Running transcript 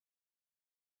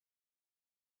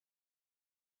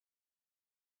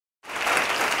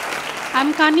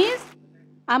I'm Kaniz.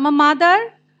 I'm a mother,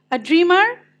 a dreamer,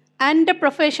 and a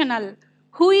professional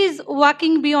who is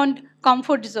walking beyond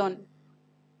comfort zone.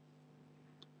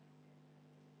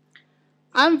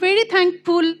 I'm very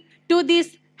thankful to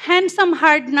this handsome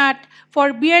hard nut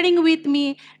for bearing with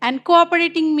me and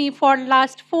cooperating me for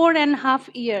last 4.5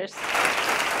 years.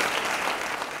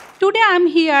 Today I'm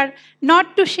here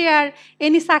not to share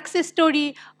any success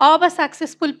story of a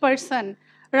successful person.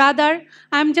 Rather,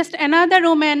 I'm just another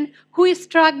woman who is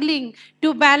struggling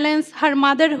to balance her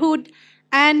motherhood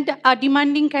and a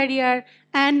demanding career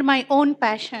and my own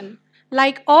passion.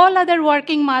 Like all other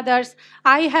working mothers,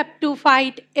 I have to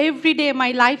fight every day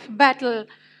my life battle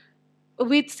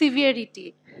with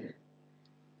severity.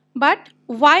 But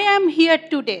why I'm here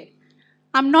today?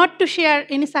 I'm not to share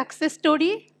any success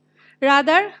story.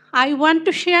 Rather, I want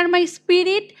to share my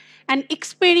spirit and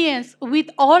experience with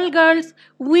all girls,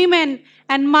 women,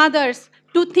 and mothers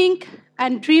to think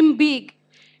and dream big,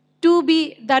 to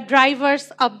be the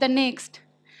drivers of the next.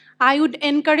 I would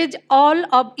encourage all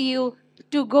of you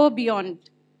to go beyond.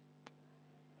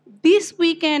 This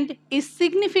weekend is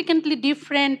significantly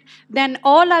different than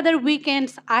all other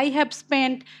weekends I have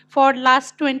spent for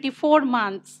last 24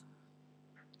 months.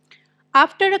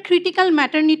 After a critical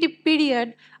maternity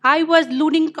period, I was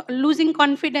losing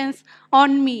confidence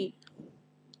on me.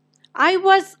 I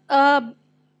was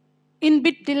in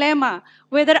bit dilemma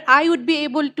whether I would be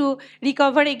able to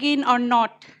recover again or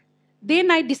not. Then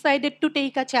I decided to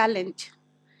take a challenge.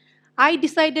 I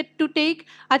decided to take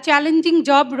a challenging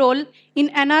job role in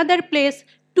another place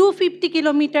 250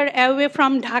 kilometers away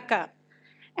from Dhaka.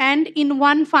 And in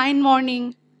one fine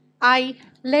morning, I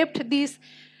left this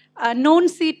known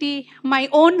city, my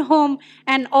own home,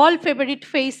 and all favorite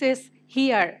faces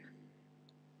here.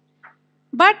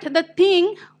 But the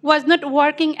thing was not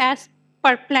working as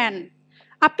per plan.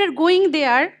 After going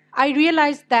there, I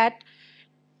realized that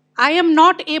I am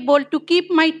not able to keep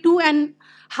my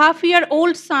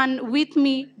 2.5-year-old son with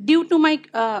me due to my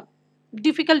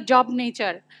difficult job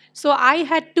nature. So I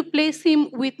had to place him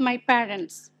with my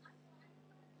parents.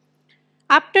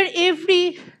 After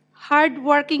every hard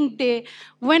working day,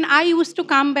 when I used to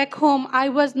come back home, I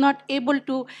was not able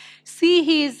to see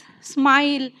his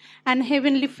smile and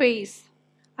heavenly face.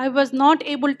 I was not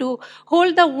able to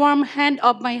hold the warm hand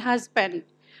of my husband.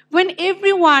 When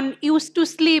everyone used to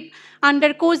sleep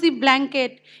under cozy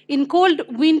blanket in cold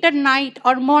winter night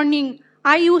or morning,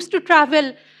 I used to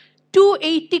travel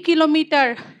 280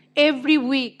 kilometers every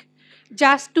week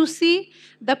just to see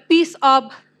the peace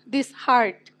of this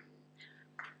heart.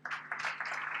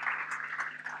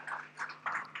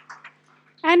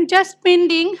 And just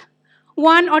spending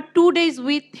 1 or 2 days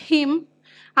with him,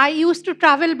 I used to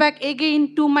travel back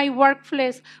again to my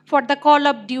workplace for the call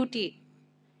of duty.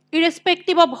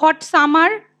 Irrespective of hot summer,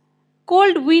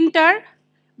 cold winter,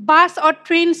 bus or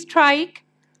train strike,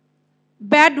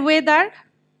 bad weather,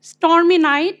 stormy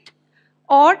night,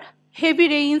 or heavy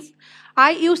rains,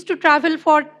 I used to travel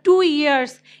for 2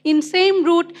 years in same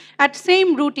route at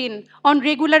same routine on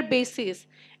regular basis.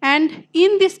 And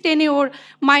in this tenure,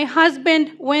 my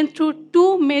husband went through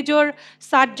two major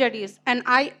surgeries, and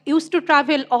I used to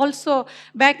travel also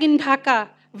back in Dhaka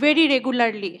very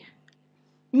regularly,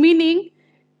 meaning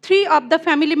three of the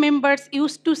family members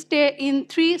used to stay in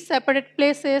three separate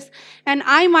places, and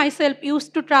I myself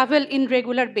used to travel in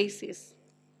regular basis.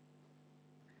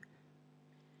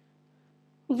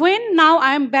 When now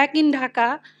I am back in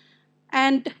Dhaka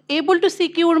and able to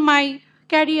secure my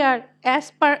career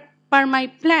as per my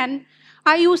plan,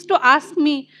 I used to ask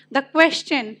me the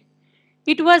question,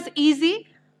 it was easy?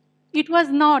 It was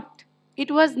not. It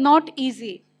was not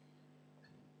easy.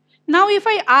 Now if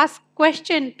I ask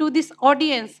question to this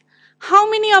audience, how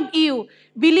many of you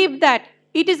believe that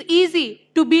it is easy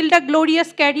to build a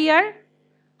glorious career?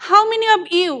 How many of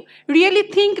you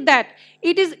really think that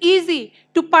it is easy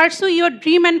to pursue your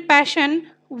dream and passion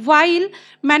while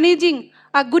managing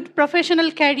a good professional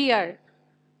career?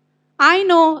 I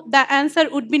know the answer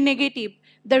would be negative.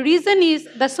 The reason is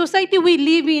the society we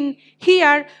live in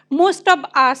here, most of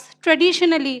us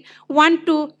traditionally want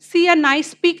to see a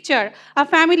nice picture, a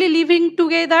family living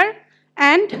together,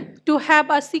 and to have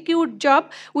a secure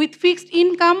job with fixed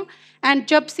income and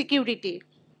job security.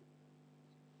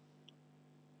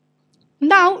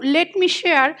 Now, let me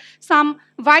share some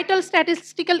vital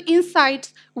statistical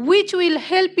insights which will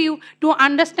help you to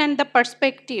understand the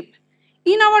perspective.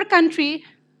 In our country,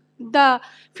 the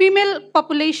female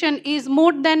population is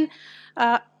more than,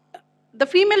 uh, the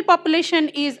female population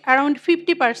is around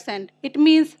 50%. It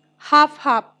means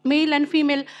half-half, male and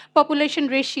female population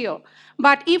ratio.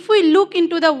 But if we look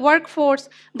into the workforce,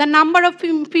 the number of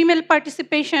female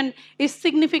participation is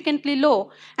significantly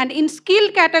low. And in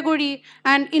skill category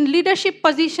and in leadership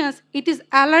positions, it is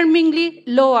alarmingly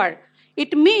lower.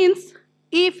 It means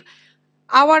if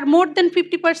our more than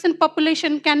 50%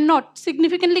 population cannot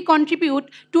significantly contribute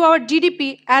to our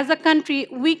GDP as a country,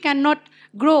 we cannot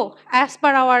grow as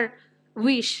per our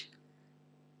wish.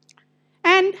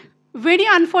 And very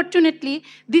unfortunately,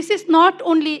 this is not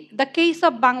only the case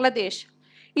of Bangladesh.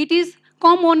 It is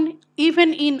common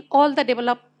even in all the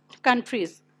developed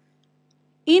countries.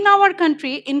 In our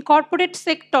country, in corporate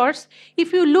sectors,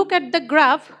 if you look at the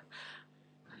graph,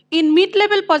 in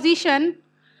mid-level position,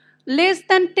 less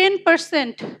than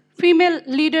 10% female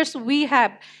leaders we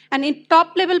have. And in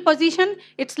top-level position,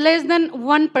 it's less than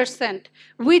 1%,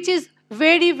 which is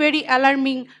very, very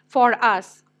alarming for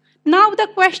us. Now the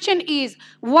question is,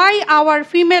 why our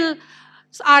females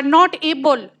are not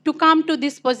able to come to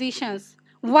these positions?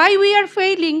 Why we are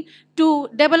failing to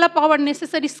develop our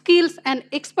necessary skills and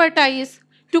expertise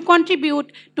to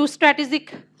contribute to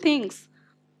strategic things?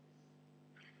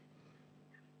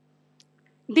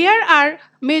 There are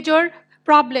major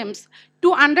problems.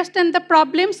 To understand the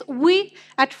problems, we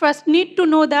at first need to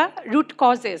know the root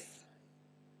causes.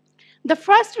 The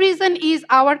first reason is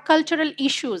our cultural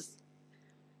issues.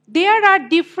 There are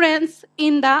differences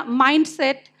in the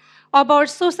mindset of our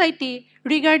society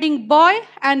regarding boy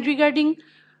and regarding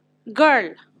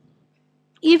girl.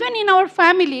 Even in our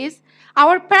families,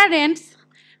 our parents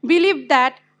believe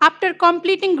that after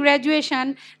completing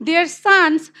graduation, their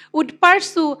sons would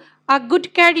pursue a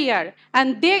good career,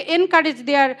 and they encourage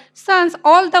their sons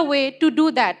all the way to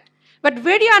do that. But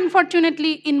very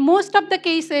unfortunately, in most of the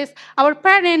cases, our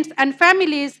parents and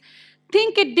families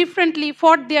think it differently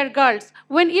for their girls.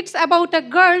 When it's about the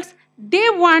girls, they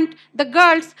want the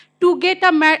girls to get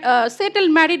a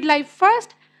settled married life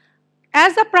first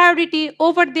as a priority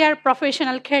over their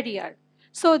professional career.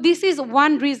 So this is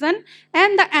one reason,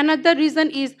 and another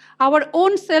reason is our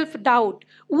own self-doubt.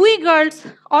 We girls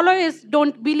always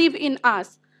don't believe in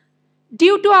us.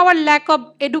 Due to our lack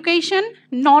of education,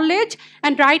 knowledge,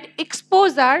 and right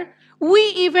exposure, we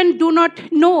even do not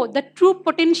know the true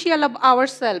potential of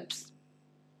ourselves.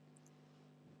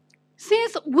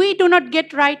 Since we do not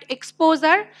get right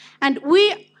exposure and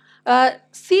we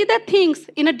see the things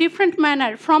in a different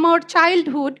manner from our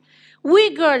childhood,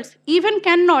 we girls even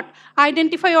cannot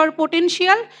identify our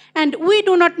potential, and we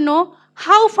do not know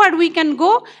how far we can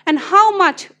go and how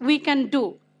much we can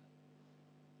do.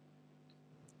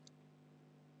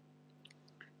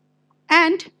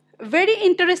 And very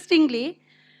interestingly,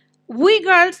 we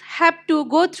girls have to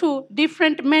go through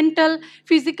different mental,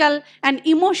 physical, and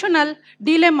emotional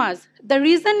dilemmas. The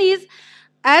reason is,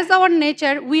 as our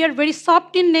nature, we are very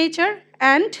soft in nature,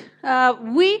 and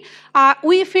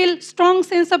we feel strong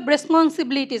sense of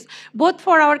responsibilities, both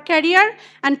for our career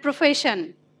and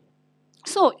profession.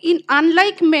 So,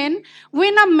 unlike men,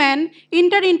 when a man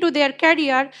enter into their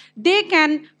career, they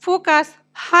can focus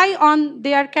high on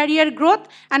their career growth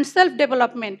and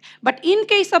self-development. But in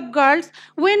case of girls,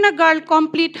 when a girl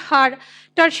complete her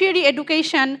tertiary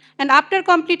education and after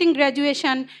completing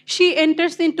graduation, she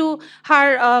enters into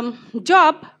her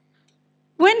job.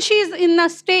 When she is in a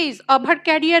stage of her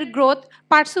career growth,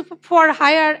 pursue for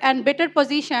higher and better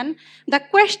position, the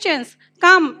questions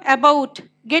come about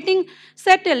getting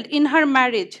settled in her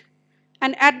marriage.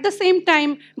 And at the same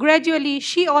time, gradually,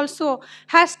 she also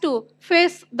has to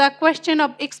face the question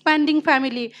of expanding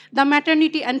family, the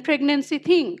maternity and pregnancy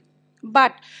thing.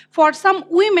 But for some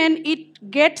women,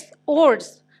 it gets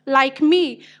worse, like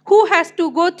me, who has to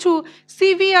go through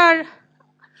severe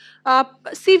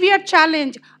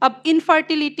challenge of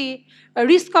infertility,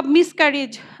 risk of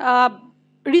miscarriage,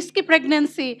 risky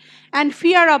pregnancy, and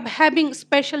fear of having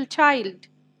special child.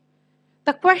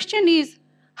 The question is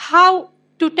how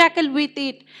to tackle with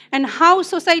it and how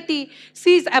society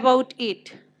sees about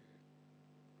it.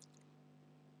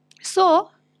 So,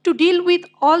 to deal with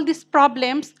all these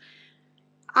problems,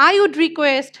 I would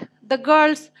request the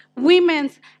girls, women,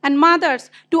 and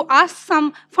mothers to ask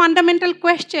some fundamental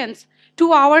questions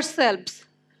to ourselves,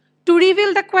 to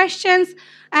reveal the questions,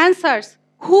 answers,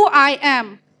 who I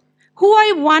am, who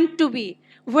I want to be,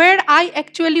 where I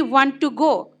actually want to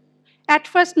go. At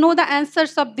first, know the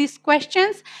answers of these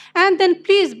questions, and then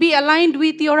please be aligned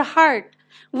with your heart.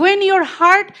 When your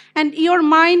heart and your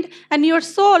mind and your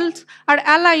souls are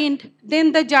aligned,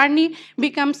 then the journey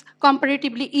becomes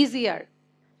comparatively easier.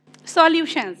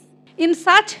 Solutions. In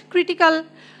such critical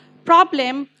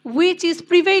problem which is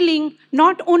prevailing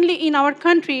not only in our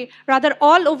country, rather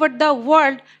all over the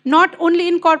world, not only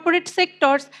in corporate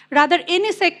sectors, rather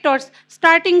any sectors,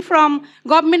 starting from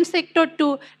government sector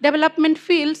to development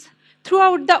fields,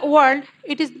 throughout the world,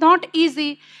 it is not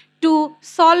easy to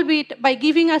solve it by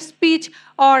giving a speech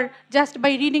or just by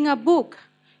reading a book.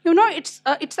 You know, it's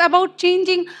about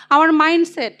changing our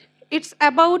mindset. It's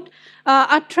about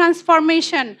a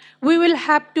transformation we will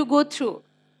have to go through.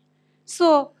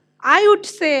 So I would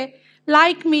say,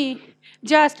 like me,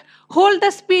 just hold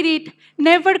the spirit,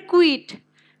 never quit,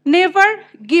 never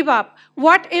give up.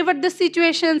 Whatever the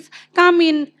situations come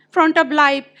in front of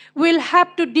life, we'll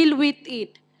have to deal with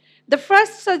it. The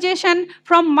first suggestion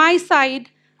from my side,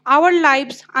 our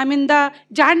lives, I mean the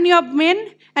journey of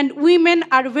men and women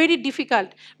are very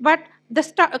difficult. But the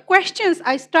questions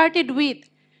I started with,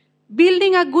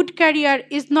 building a good career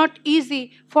is not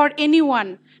easy for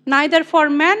anyone, neither for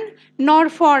men nor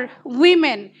for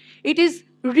women. It is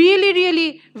really,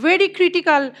 really very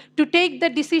critical to take the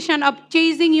decision of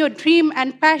chasing your dream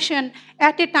and passion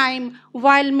at a time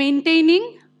while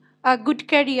maintaining a good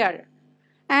career.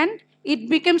 And it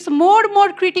becomes more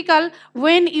critical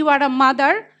when you are a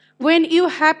mother, when you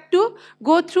have to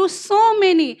go through so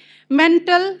many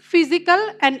mental, physical,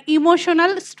 and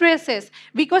emotional stresses.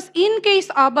 Because in case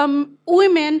of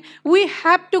women, we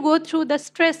have to go through the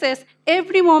stresses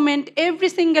every moment, every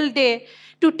single day,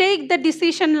 to take the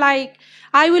decision like,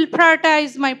 I will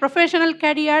prioritize my professional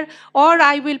career or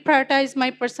I will prioritize my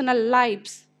personal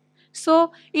lives.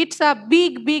 So it's a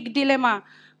big dilemma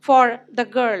for the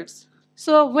girls.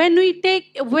 So when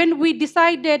we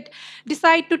decide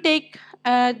to take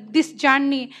this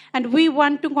journey and we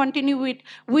want to continue it,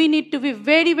 we need to be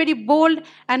very bold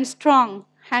and strong.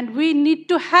 And we need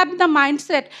to have the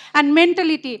mindset and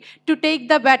mentality to take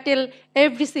the battle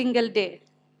every single day.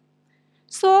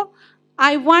 So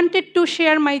I wanted to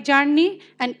share my journey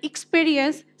and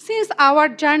experience since our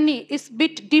journey is a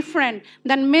bit different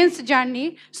than men's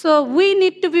journey. So we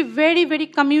need to be very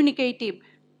communicative.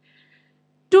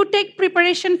 To take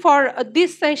preparation for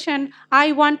this session,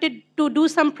 I wanted to do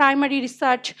some primary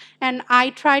research and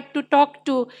I tried to talk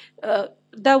to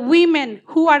the women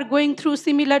who are going through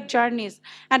similar journeys.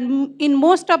 And in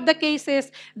most of the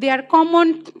cases, their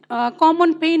common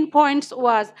pain points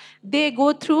was they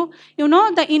go through,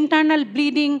 the internal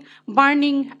bleeding,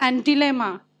 burning, and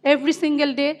dilemma every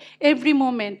single day, every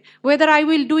moment, whether I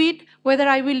will do it, whether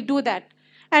I will do that.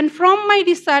 And from my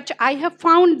research, I have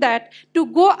found that to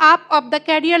go up of the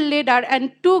career ladder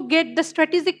and to get the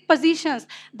strategic positions,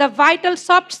 the vital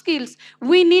soft skills,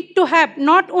 we need to have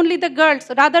not only the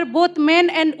girls, rather both men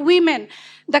and women,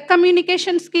 the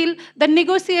communication skill, the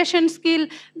negotiation skill,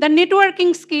 the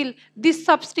networking skill, these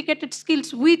sophisticated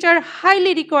skills which are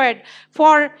highly required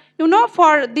for,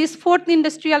 for this fourth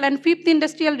industrial and fifth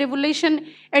industrial revolution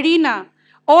arena.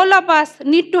 All of us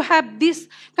need to have this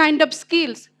kind of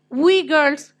skills. We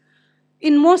girls,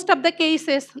 in most of the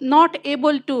cases, not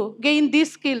able to gain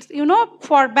these skills,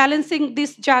 for balancing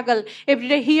this juggle every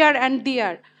day here and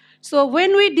there. So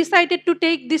when we decided to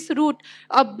take this route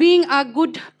of being a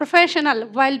good professional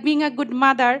while being a good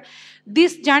mother,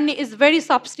 this journey is very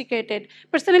sophisticated.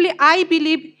 Personally, I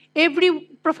believe every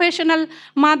professional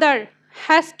mother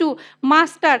has to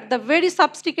master the very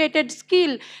sophisticated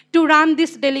skill to run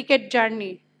this delicate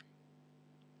journey.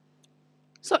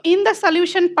 So in the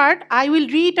solution part, I will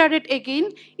reiterate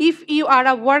again, if you are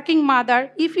a working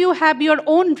mother, if you have your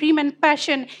own dream and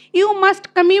passion, you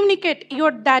must communicate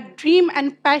that dream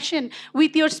and passion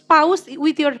with your spouse,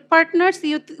 with your partners,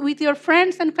 with your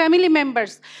friends and family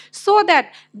members, so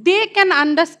that they can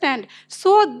understand,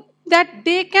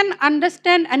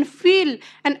 and feel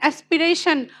an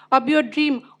aspiration of your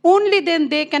dream. Only then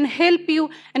they can help you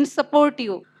and support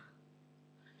you.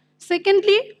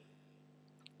 Secondly,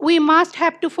 we must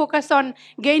have to focus on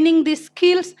gaining these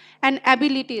skills and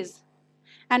abilities.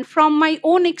 And from my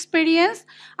own experience,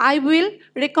 I will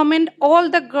recommend all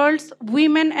the girls,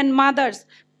 women, and mothers,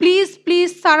 please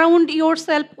surround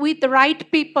yourself with the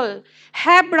right people.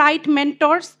 Have right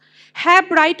mentors,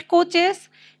 have right coaches,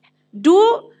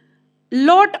 do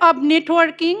lot of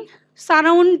networking,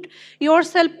 surround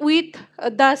yourself with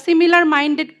the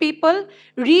similar-minded people,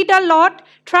 read a lot,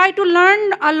 try to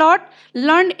learn a lot,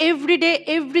 learn every day,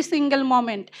 every single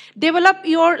moment. Develop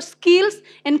your skills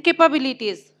and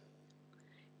capabilities.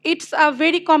 It's a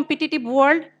very competitive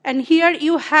world, and here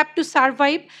you have to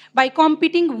survive by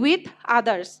competing with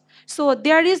others. So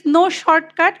there is no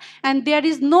shortcut and there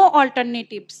is no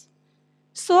alternatives.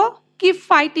 So keep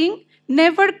fighting,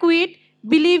 never quit,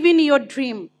 believe in your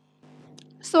dream.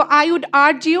 So I would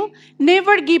urge you,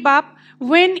 never give up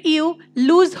when you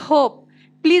lose hope.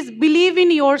 Please believe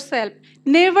in yourself.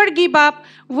 Never give up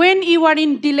when you are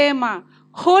in dilemma.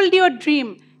 Hold your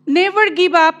dream. Never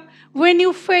give up when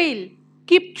you fail.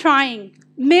 Keep trying.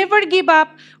 Never give up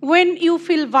when you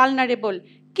feel vulnerable.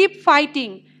 Keep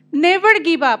fighting. Never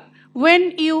give up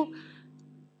when you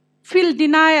feel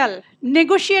denial.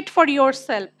 Negotiate for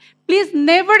yourself. Please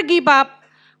never give up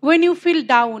when you feel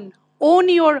down. Own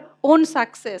your own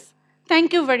success.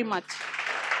 Thank you very much.